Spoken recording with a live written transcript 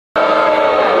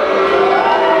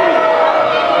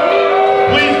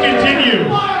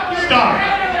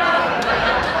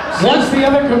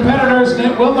other competitors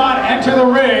will not enter the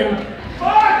ring.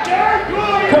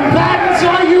 Combatants,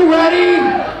 are you ready?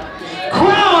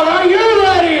 Crowd, are you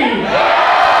ready?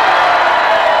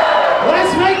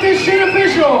 Let's make this shit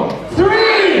official.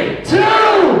 3, 2,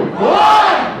 1,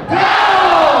 battle!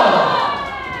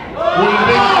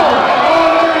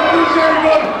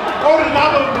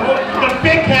 The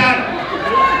big cat.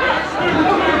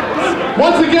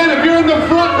 Once again, if you're in the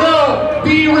front row,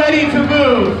 be ready to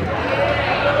move.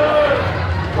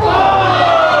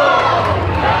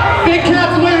 Big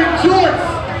cat's wearing shorts.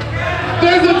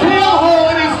 There's a tail hole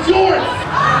in his shorts.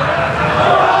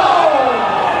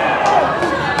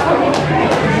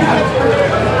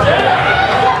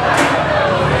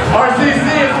 RCC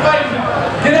is fighting.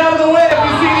 Get out of the way if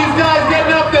you see these guys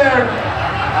getting up there.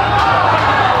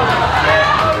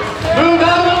 Move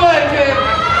out of the way, kid.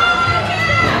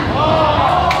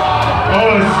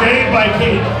 Oh, saved by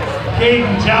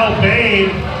Kaden Talbain.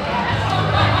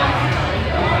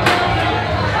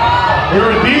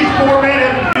 Where these four men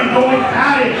have been going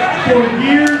at it for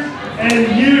years and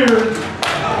years.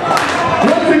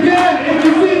 Once again, if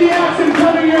you see the action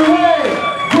coming your way,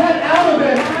 get out of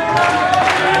it.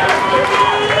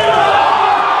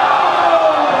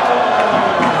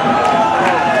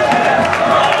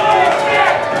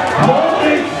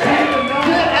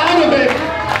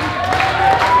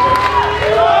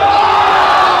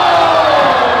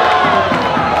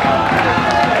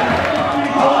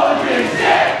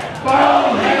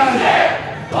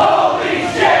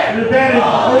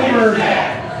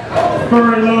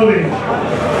 Fur and loading. In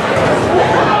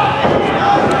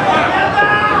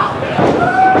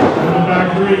the back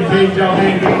ring, Kaden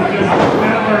Talbain being just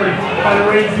hammered by the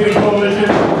Rain City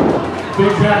Coalition.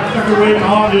 Big Cat stuck a ring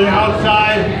on the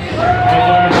outside.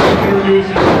 And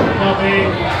introducing Talbain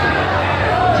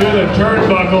to the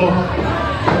turnbuckle.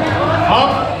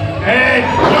 Up and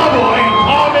doubling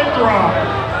common drop.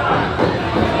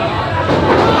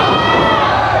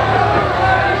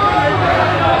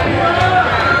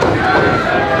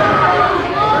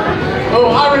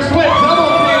 Irish whip,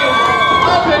 double team,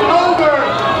 up and over.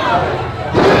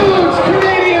 Huge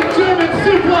Canadian German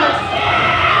suplex.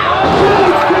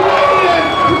 Huge Canadian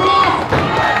cross.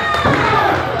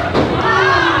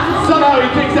 Somehow he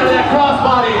kicks out of that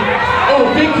crossbody. Oh,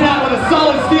 Big Cat with a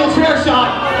solid steel chair shot.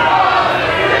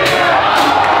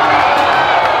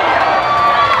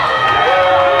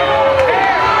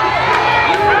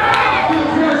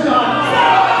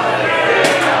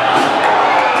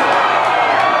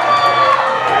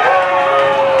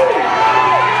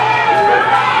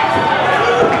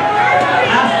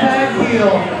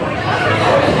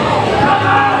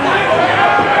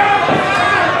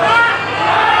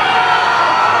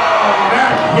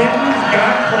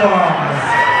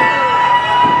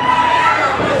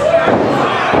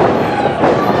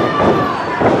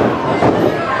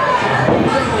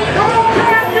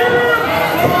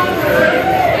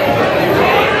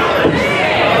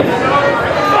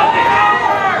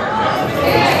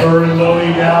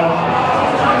 Loading down,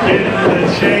 getting the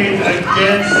chains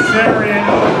against Sarian.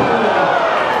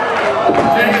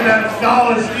 Taking that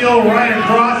solid steel right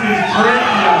across his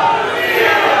cranium.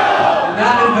 And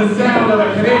that is the sound of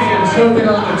a Canadian choking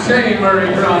on the chain,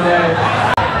 Murray Grande.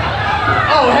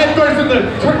 Oh, head first in the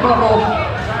turnbuckle.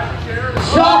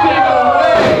 Chopping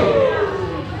away.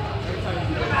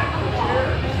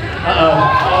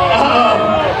 Uh-oh.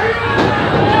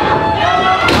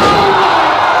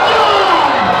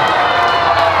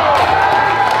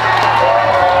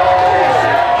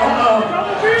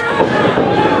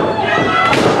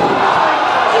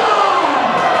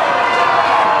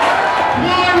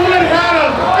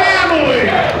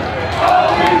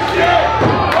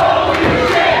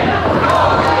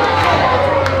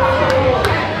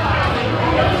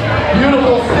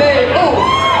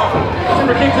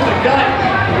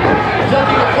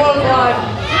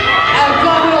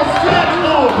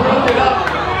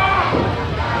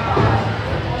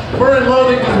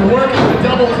 Working the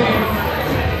double team.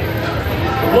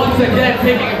 Once again,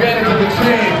 taking advantage of the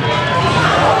chain.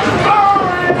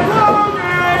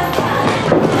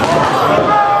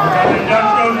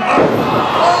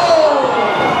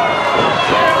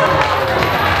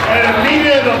 And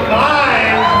immediately the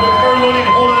vines before loading,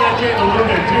 holding that chain a little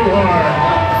bit too hard.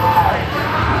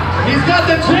 He's got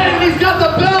the chain, he's got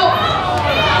the belt.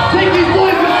 Take these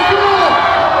boys to school.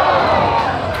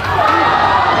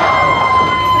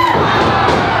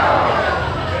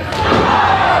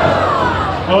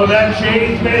 Oh, that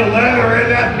chain's made of leather and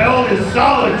that belt is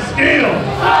solid steel.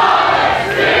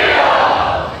 Solid steel!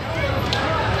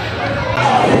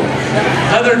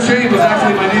 Leather chain was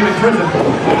actually my name in prison.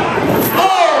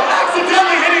 Oh,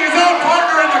 accidentally hitting his own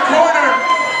partner in the corner.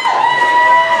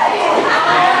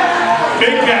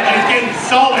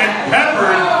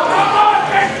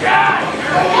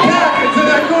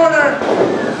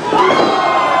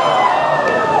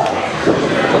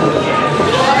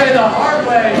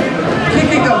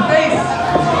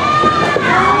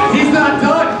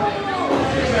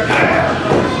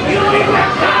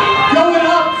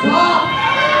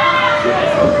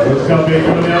 Talbain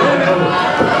coming down the hill.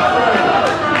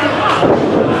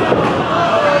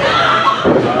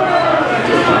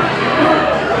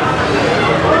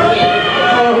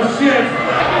 Oh shit!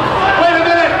 Wait a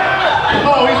minute!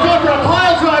 Oh, he's going for a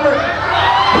pile driver!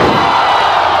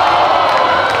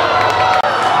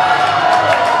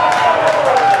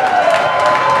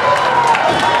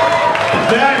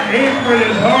 That apron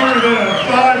is harder than a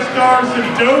 5-star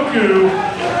Sudoku.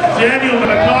 Daniel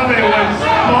Makabe went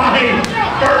spine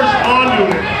first onto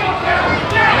it.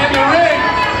 And in the ring,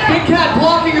 Big Cat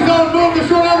blocking his own move, the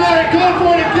short arm there, going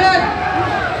for it again!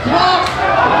 Blocks!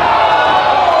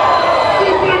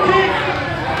 Super kick!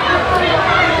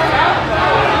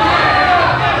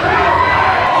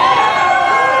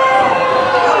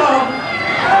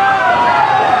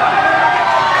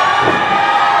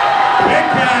 Big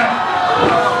Cat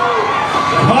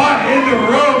caught in the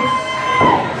ropes.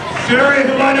 Sarian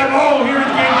who lined up. Oh, here's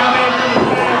Kaden Talbain from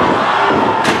the stand.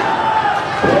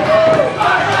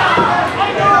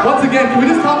 Once again, can we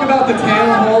just talk about the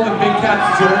tail hold and Big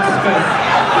Cat's joints? Because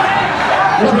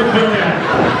Look at Big Cat.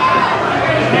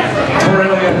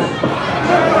 brilliant.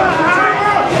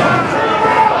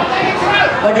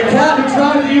 Like a cat who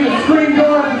tried to use a screen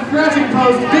door at the stretching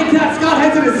post, Big Cat Scott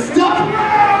Henson is stuck.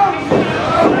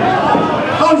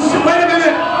 Oh shit, wait a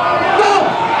minute! No!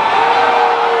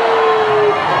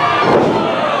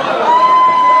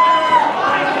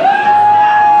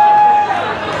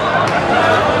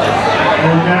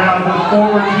 And now the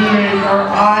former teammates are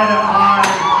eye to eye.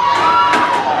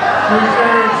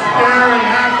 Sarian staring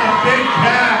at the Big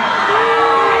Cat.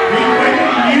 He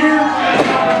waited years for this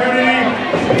opportunity.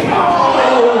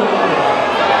 Oh!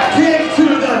 Kick to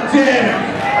the dick!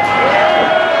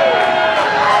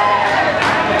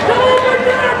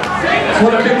 It's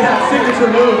one of Big Cat's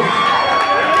signature moves.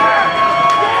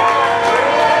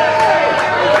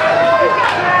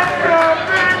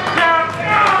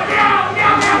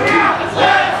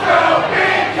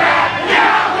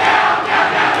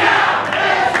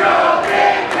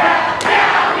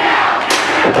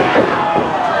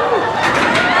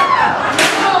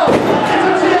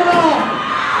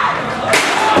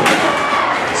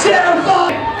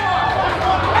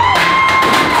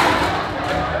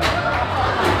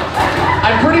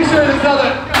 I'm pretty sure this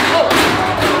other.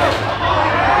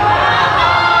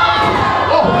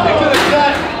 Oh, kick to the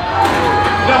gut.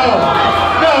 No,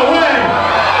 no way.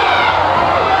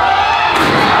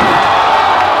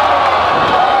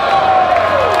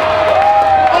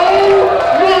 Oh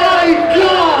my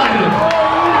God!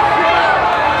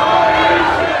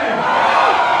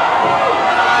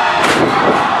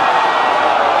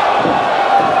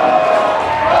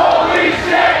 Holy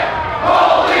shit!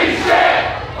 Holy shit!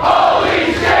 Holy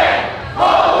shit!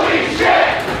 Holy shit!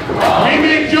 We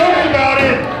make jokes about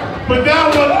it, but that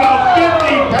was about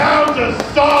 50 pounds of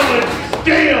solid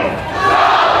steel.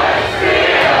 Solid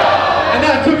steel! And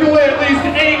that took away at least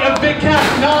 8 of Big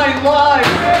Cat's 9 lives.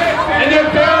 And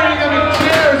they're burying them in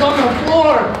chairs on the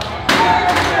floor.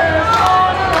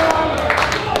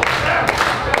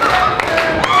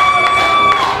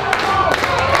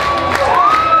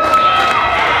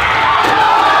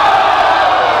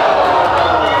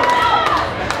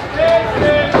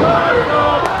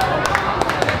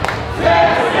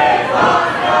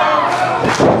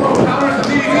 Powers the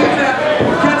leading intercept,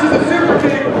 catches a super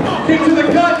kick, kick to the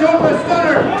gut, go for a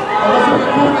stunner. Almost took the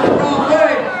corner the wrong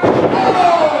way.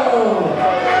 Oh!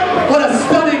 What a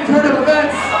stunning turn of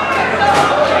events.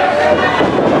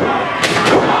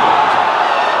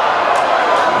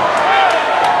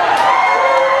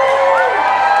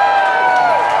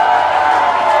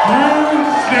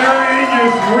 Sarian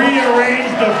just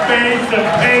rearranged the face of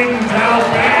Kaden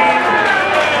Talbain.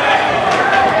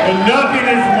 And nothing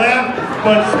is left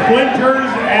but splinters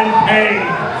and pain.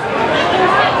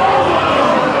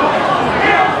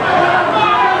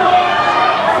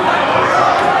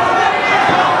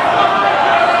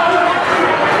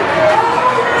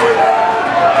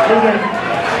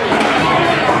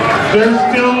 There's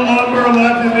still lumber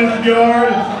left in this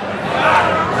yard.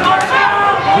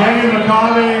 Daniel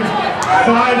Makabe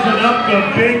sizing up the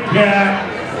Big Cat.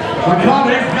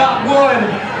 Makabe's got one.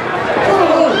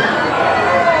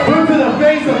 Boot to the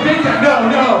face of Big Cat. No,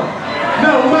 no.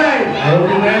 No way. Hope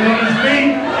he lands on his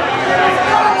feet.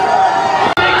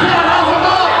 Big Cat has him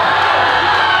up.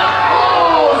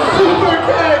 Oh, super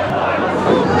kick.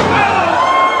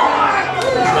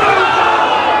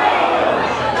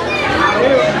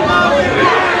 You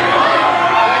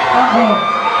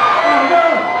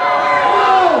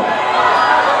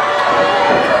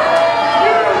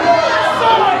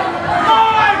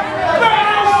son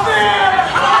of a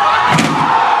bitch!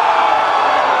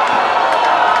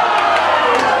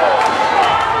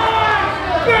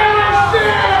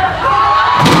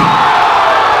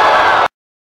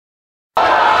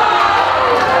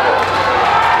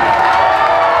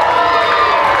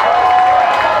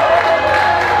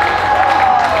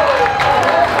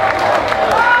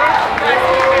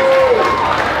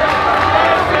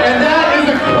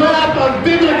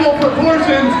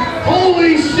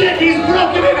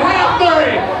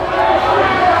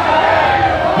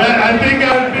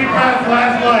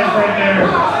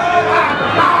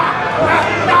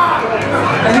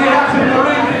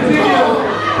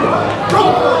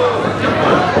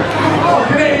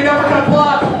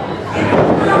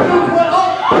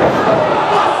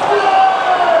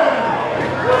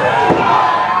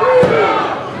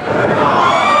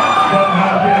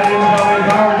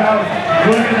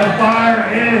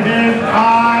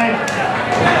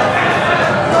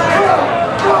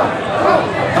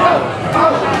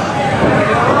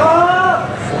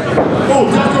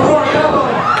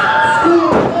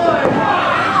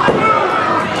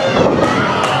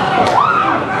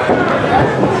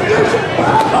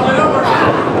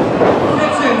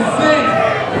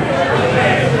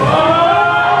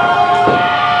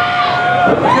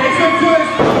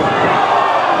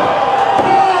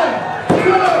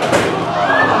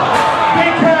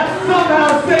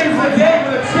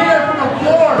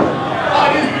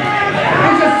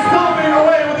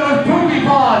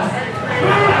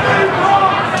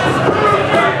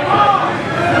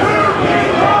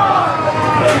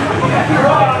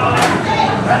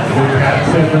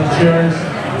 Cheers.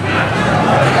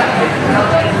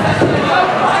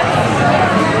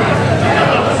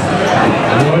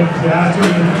 One faster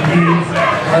than the beats.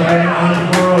 Are they on the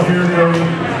world here, Cody?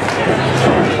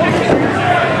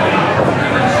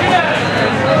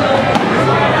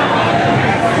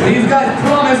 These guys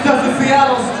promised us a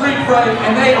Seattle street fight,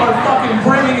 and they are fucking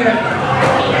bringing it.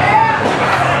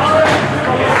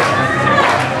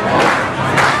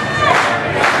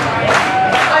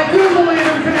 I do believe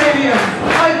in Canadians.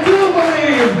 I do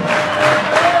believe.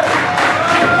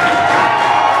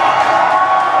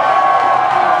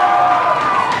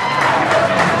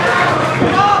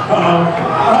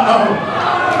 Uh-oh.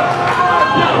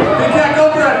 They tack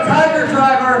over a Tiger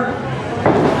driver.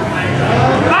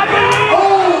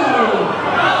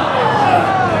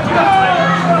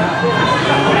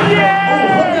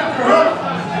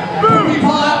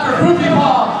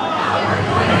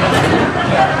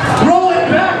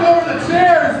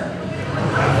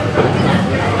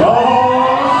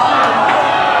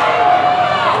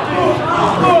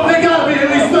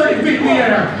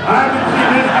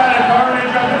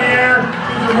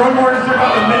 One more to serve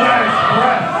out the Midnight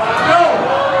Express. No!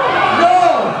 No!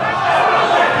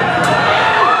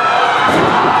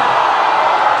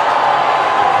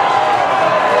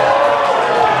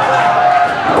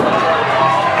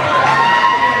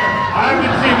 I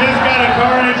haven't seen this kind of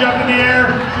carnage up in the air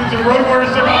since the road warriors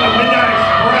took on the Midnight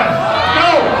Express.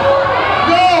 No!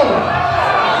 No!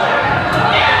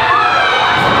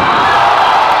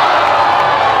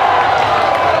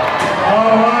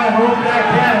 Oh, I hope that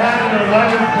can't have an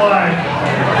 11 flag.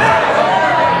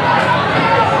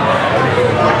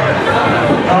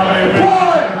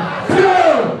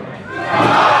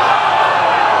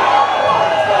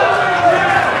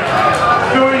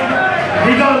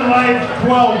 He's on life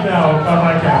 12 now by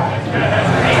my count.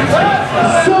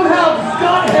 Somehow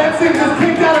Scott Henson just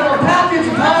kicked out of a